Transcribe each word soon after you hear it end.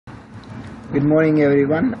Good morning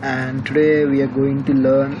everyone, and today we are going to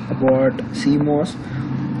learn about Cmos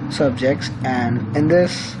subjects. And in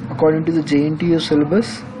this, according to the JNTU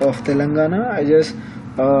syllabus of Telangana, I just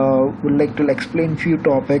would like to explain few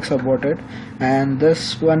topics about it. And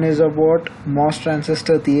this one is about MOS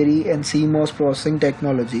transistor theory and Cmos processing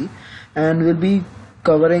technology, and we'll be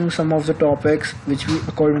covering some of the topics which we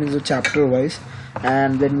according to the chapter wise.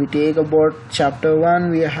 And when we take about chapter 1,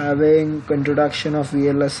 we are having introduction of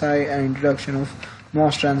VLSI and introduction of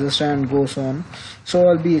MOS transistor and goes on. So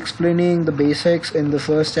I'll be explaining the basics in the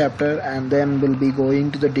first chapter, and then we'll be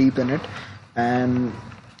going to the deep in it. And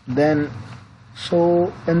then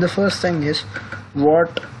in the first thing is,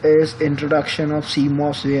 what is introduction of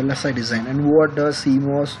CMOS VLSI design and what does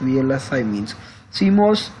CMOS VLSI means?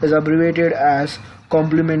 CMOS is abbreviated as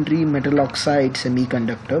complementary metal oxide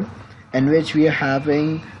semiconductor, in which we are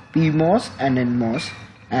having PMOS and NMOS,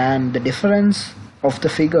 and the difference of the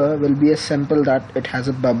figure will be as simple that it has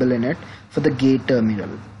a bubble in it for the gate terminal.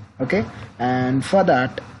 Okay, and for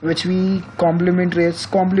that, which we complementary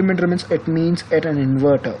means it means it an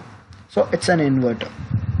inverter, so it's an inverter,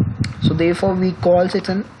 so therefore we calls it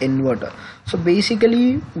an inverter. So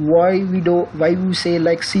basically why we say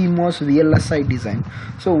like CMOS VLSI design.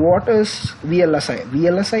 So what is VLSI?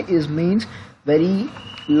 VLSI is means very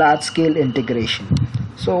large scale integration.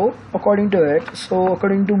 So according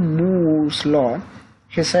to Moore's law,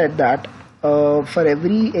 he said that for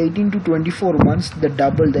every 18 to 24 months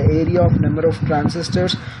the area of number of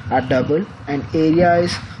transistors are doubled and area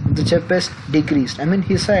is the chip is decreased. I mean,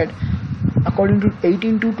 he said according to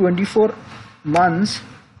 18 to 24 months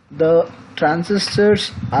the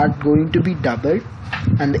transistors are going to be doubled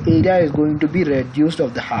and the area is going to be reduced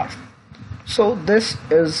of the half. So this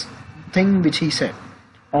is thing which he said.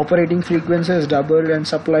 Operating frequency is doubled and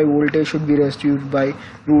supply voltage should be reduced by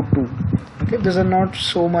 √2. Okay, these are not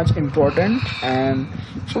so much important, and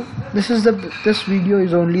so this video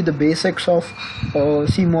is only the basics of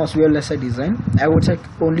CMOS VLSI design. I would say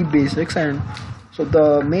only basics. And so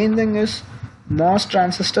the main thing is MOS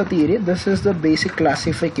transistor theory. This is the basic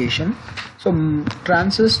classification. So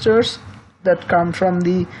transistors that come from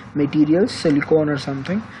the materials, silicon or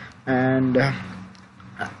something, and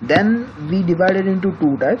then we divide it into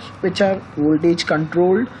two types, which are voltage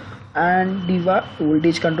controlled and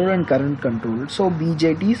current controlled. So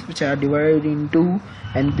BJTs, which are divided into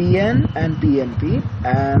NPN and PNP,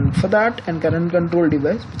 and for that, and current control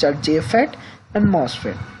device, which are JFET and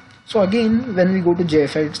MOSFET. So again, when we go to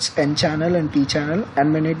JFET, it's N channel and P channel,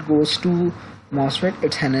 and when it goes to MOSFET,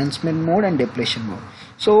 it's enhancement mode and depletion mode.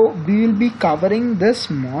 So we will be covering this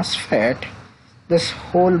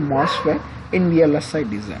whole MOSFET in VLSI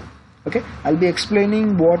design. Okay, I'll be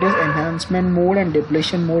explaining what is enhancement mode and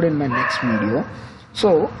depletion mode in my next video.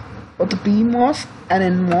 So for the PMOS and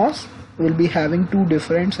NMOS, will be having two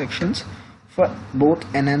different sections for both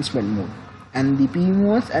enhancement mode, and the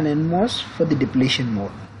PMOS and NMOS for the depletion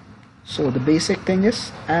mode. So the basic thing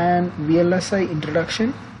is and VLSI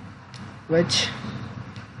introduction, which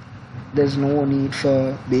there's no need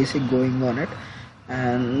for basic going on it,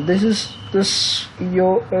 and this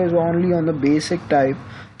video is only on the basic type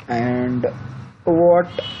and what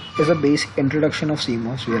is a basic introduction of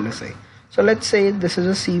CMOS VLSI. So let's say this is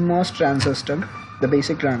a CMOS transistor, the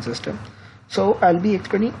basic transistor. So I'll be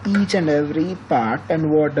explaining each and every part and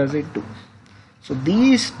what does it do. So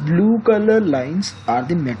these blue color lines are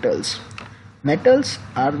the metals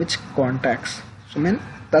are which contacts. So I mean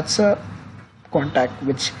that's a contact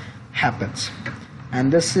which happens,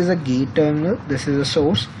 and this is a gate terminal, this is a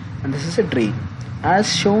source, and this is a drain.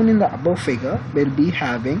 As shown in the above figure, we'll be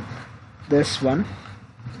having this one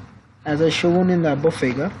as I shown in the above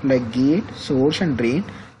figure, like gate, source and drain.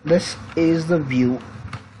 This is the view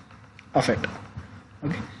of it.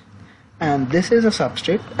 Okay, and this is a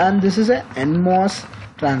substrate, and this is a NMOS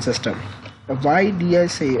transistor. Why do I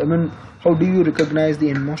say, I mean, how do you recognize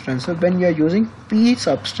the NMOS transistor? When you are using P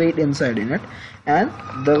substrate inside in it, and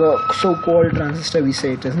the so-called transistor, we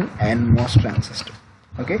say it is an NMOS transistor.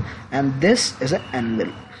 Okay, and this is an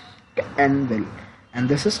N-will, and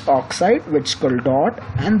this is oxide, which is called dot,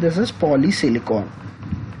 and this is polysilicon,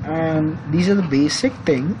 and these are the basic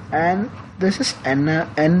thing. And this is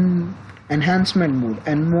enhancement mode,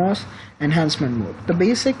 NMOS enhancement mode. The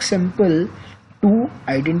basic simple to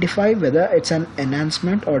identify whether it's an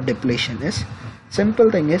enhancement or depletion is, simple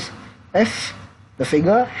thing is, if the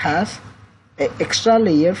figure has an extra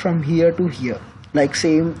layer from here to here, like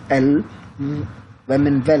same L,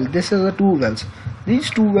 well, this is the two wells.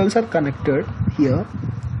 These two wells are connected here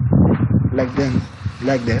like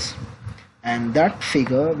this, and that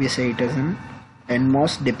figure we say it is an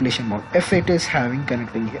NMOS depletion mode if it is having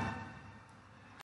connecting here.